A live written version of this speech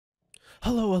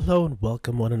Hello, hello, and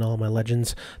welcome, one and all my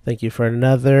legends. Thank you for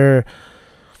another,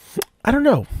 I don't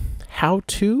know,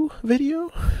 how-to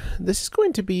video. This is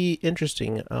going to be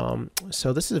interesting.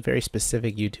 So this is a very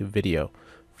specific YouTube video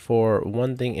for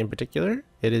one thing in particular.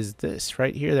 It is this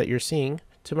right here that you're seeing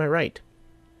to my right.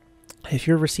 If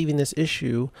you're receiving this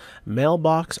issue,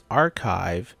 Mailbox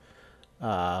Archive,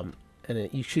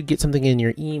 you should get something in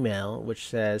your email which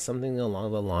says something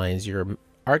along the lines, your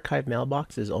archive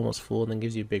mailbox is almost full, and then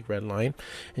gives you a big red line,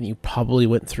 and you probably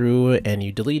went through and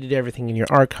you deleted everything in your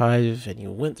archive, and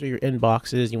you went through your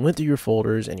inboxes, you went through your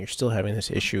folders, and you're still having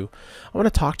this issue. I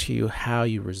want to talk to you how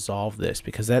you resolve this,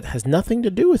 because that has nothing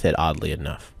to do with it, oddly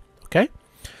enough. Okay,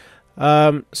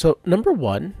 so number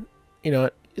one,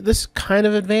 this kind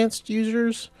of advanced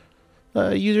user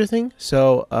thing.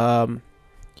 So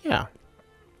yeah.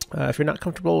 If you're not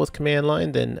comfortable with command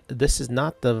line, then this is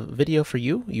not the video for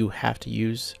you. You have to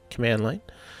use command line.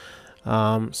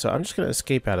 So I'm just going to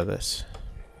escape out of this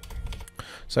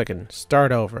so I can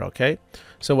start over, okay?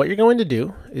 So what you're going to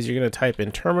do is you're going to type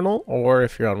in terminal, or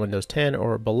if you're on Windows 10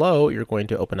 or below, you're going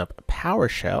to open up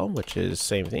PowerShell, which is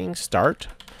same thing, start,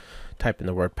 type in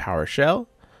the word PowerShell,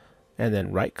 and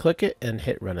then right click it and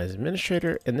hit run as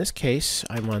administrator. In this case,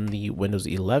 I'm on the Windows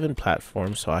 11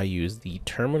 platform, so I use the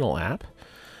terminal app.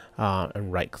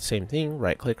 And same thing,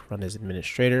 right click, run as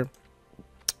administrator.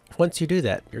 Once you do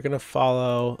that, you're going to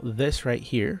follow this right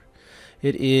here.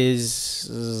 It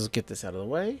is, get this out of the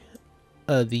way,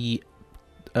 the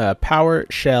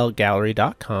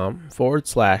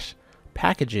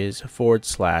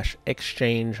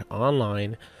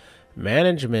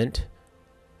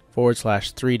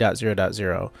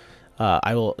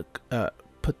I will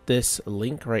put this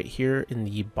link right here in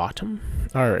the bottom,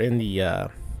 or in the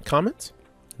comments,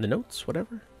 the notes,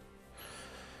 whatever,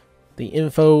 the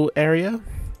info area.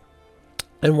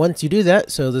 And once you do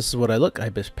that, so this is what I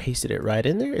just pasted it right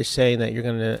in there. It's saying that you're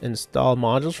going to install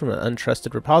modules from an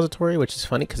untrusted repository, which is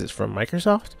funny because it's from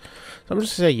Microsoft. So I'm just going to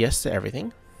say yes to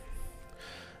everything,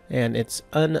 and it's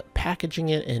unpackaging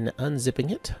it and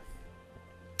unzipping it.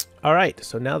 All right,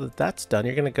 so now that that's done,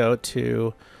 you're going to go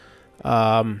to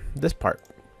this part.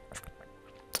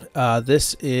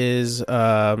 This is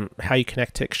how you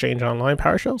connect to Exchange Online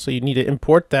PowerShell. So you need to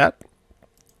import that.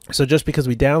 So just because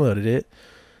we downloaded it,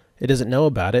 it doesn't know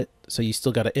about it. So you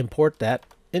still got to import that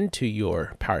into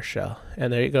your PowerShell.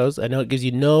 And there it goes. I know it gives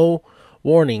you no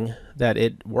warning that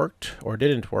it worked or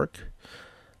didn't work.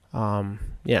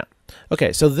 Yeah.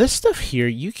 Okay, so this stuff here,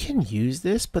 you can use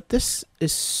this, but this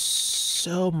is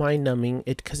so mind-numbing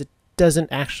because it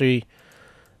doesn't actually,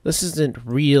 this isn't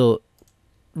real.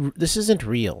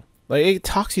 Like, it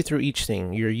talks you through each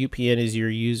thing. Your UPN is your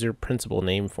user principal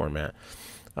name format.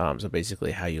 So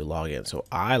basically how you log in. So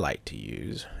I like to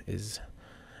use is,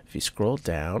 if you scroll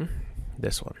down,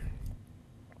 this one.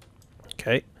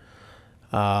 Okay.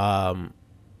 And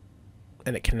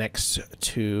it connects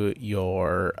to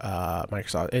your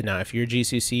Microsoft. And now, if you're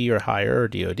GCC or higher, or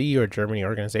DoD or Germany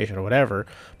organization or whatever,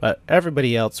 but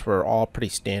everybody else, we're all pretty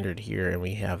standard here, and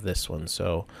we have this one.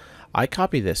 So I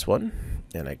copy this one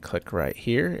and I click right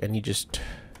here, and you just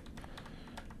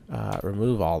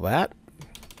remove all that.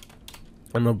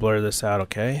 I'm gonna blur this out,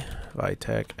 okay?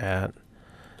 Vitec at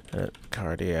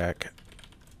cardiac,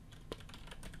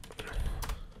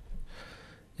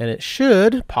 and it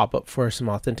should pop up for some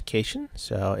authentication,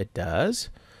 so it does.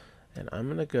 And I'm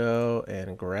gonna go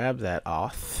and grab that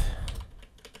auth.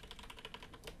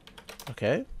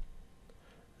 Okay.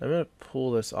 I'm going to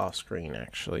pull this off screen,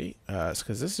 actually,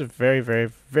 because this is very, very,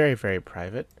 very, very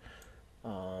private.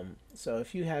 So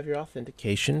if you have your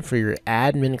authentication for your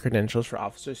admin credentials for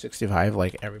Office 365,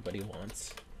 like everybody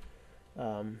wants.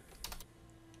 All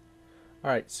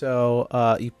right, so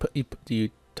you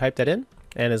type that in,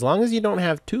 and as long as you don't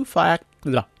have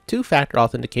two-factor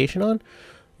authentication on,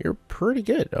 you're pretty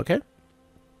good, okay?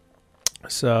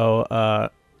 So,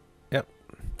 yep.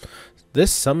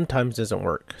 This sometimes doesn't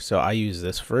work, so I use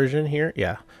this version here,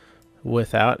 yeah,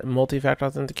 without multi-factor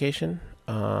authentication,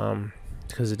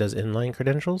 because it does inline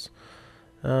credentials.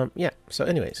 Yeah, so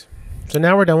anyways, so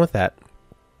now we're done with that.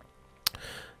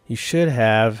 You should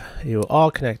have you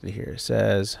all connected here. It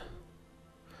says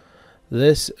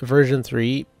this version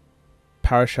 3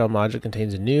 PowerShell module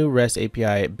contains a new REST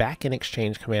API backend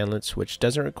exchange commandlets, which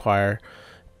doesn't require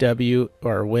W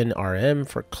or WinRM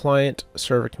for client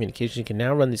server communication. You can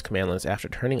now run these commandlets after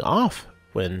turning off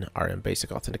WinRM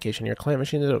basic authentication. Your client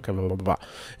machine is okay, blah, blah, blah.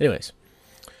 Anyways,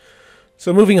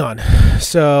 so moving on.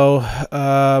 So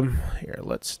here,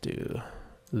 let's do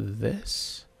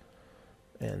this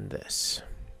and this.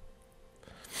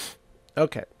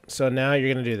 Okay, So now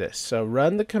you're going to do this. So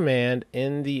run the command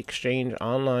in the Exchange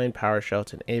Online PowerShell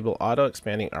to enable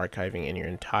auto-expanding archiving in your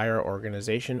entire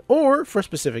organization or for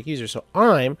specific users. So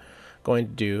I'm going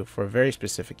to do for very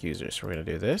specific users. So we're going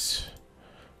to do this.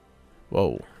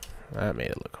 Whoa, that made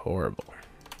it look horrible.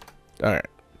 All right.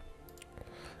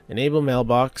 Enable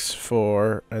mailbox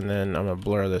for, and then I'm going to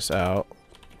blur this out.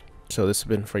 So this has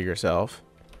been for yourself.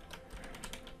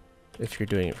 If you're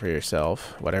doing it for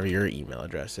yourself, whatever your email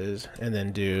address is, and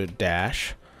then do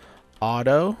dash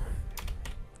auto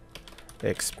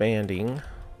expanding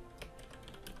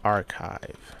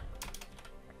archive.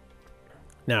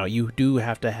 Now you do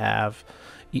have to have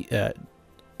a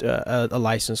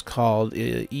license called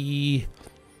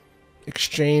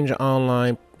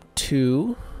ExchangeOnline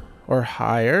 2 or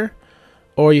higher,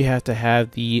 or you have to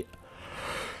have the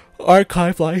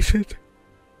archive license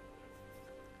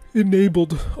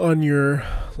enabled on your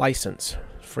license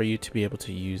for you to be able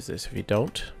to use this. If you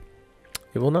don't,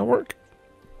 it will not work.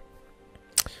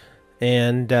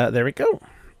 And there we go.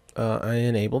 I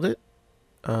enabled it.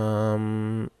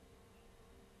 Yeah,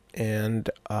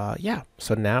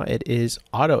 so now it is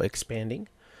auto expanding.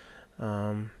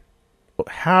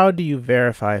 How do you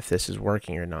verify if this is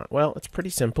working or not? Well, it's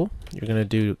pretty simple. You're going to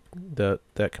do the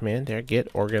command there,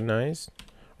 get organization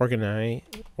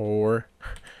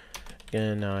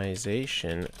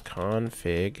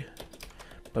config,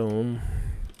 boom,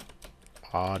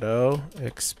 auto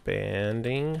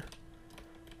expanding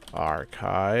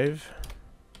archive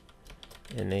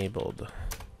enabled.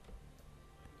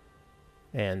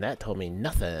 And that told me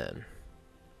nothing.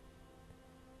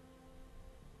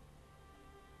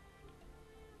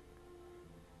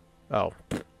 Oh,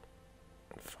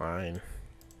 fine.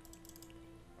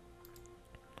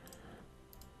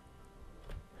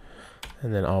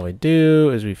 And then all we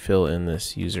do is we fill in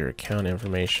this user account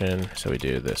information. So we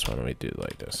do this one, we do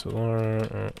like this.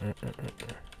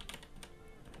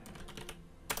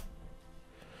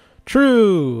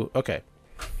 True. Okay.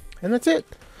 And that's it.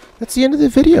 That's the end of the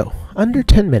video. Under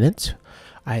 10 minutes.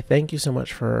 I thank you so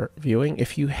much for viewing.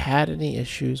 If you had any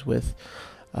issues with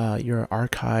your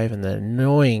archive and the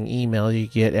annoying email you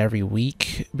get every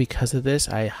week because of this,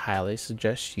 I highly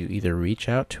suggest you either reach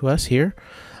out to us here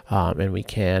and we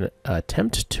can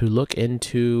attempt to look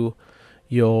into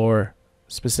your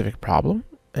specific problem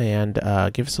and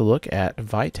give us a look at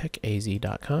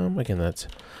vitechaz.com. Again, that's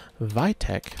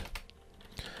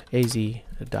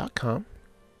vitechaz.com.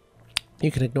 You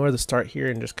can ignore the start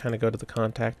here and just kind of go to the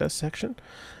contact us section,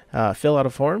 fill out a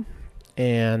form,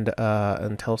 and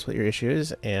tell us what your issue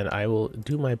is, and I will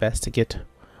do my best to get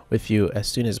with you as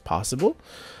soon as possible.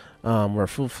 We're a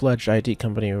full-fledged IT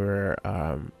company. We're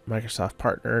Microsoft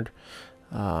partnered.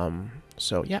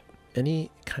 So yeah, any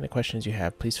kind of questions you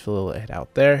have, please fill it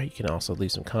out there. You can also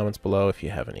leave some comments below if you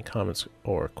have any comments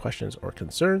or questions or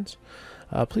concerns.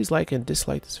 Please like and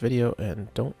dislike this video,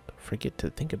 and don't forget to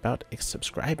think about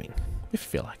subscribing if you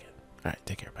feel like it. All right,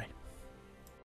 take care. Bye.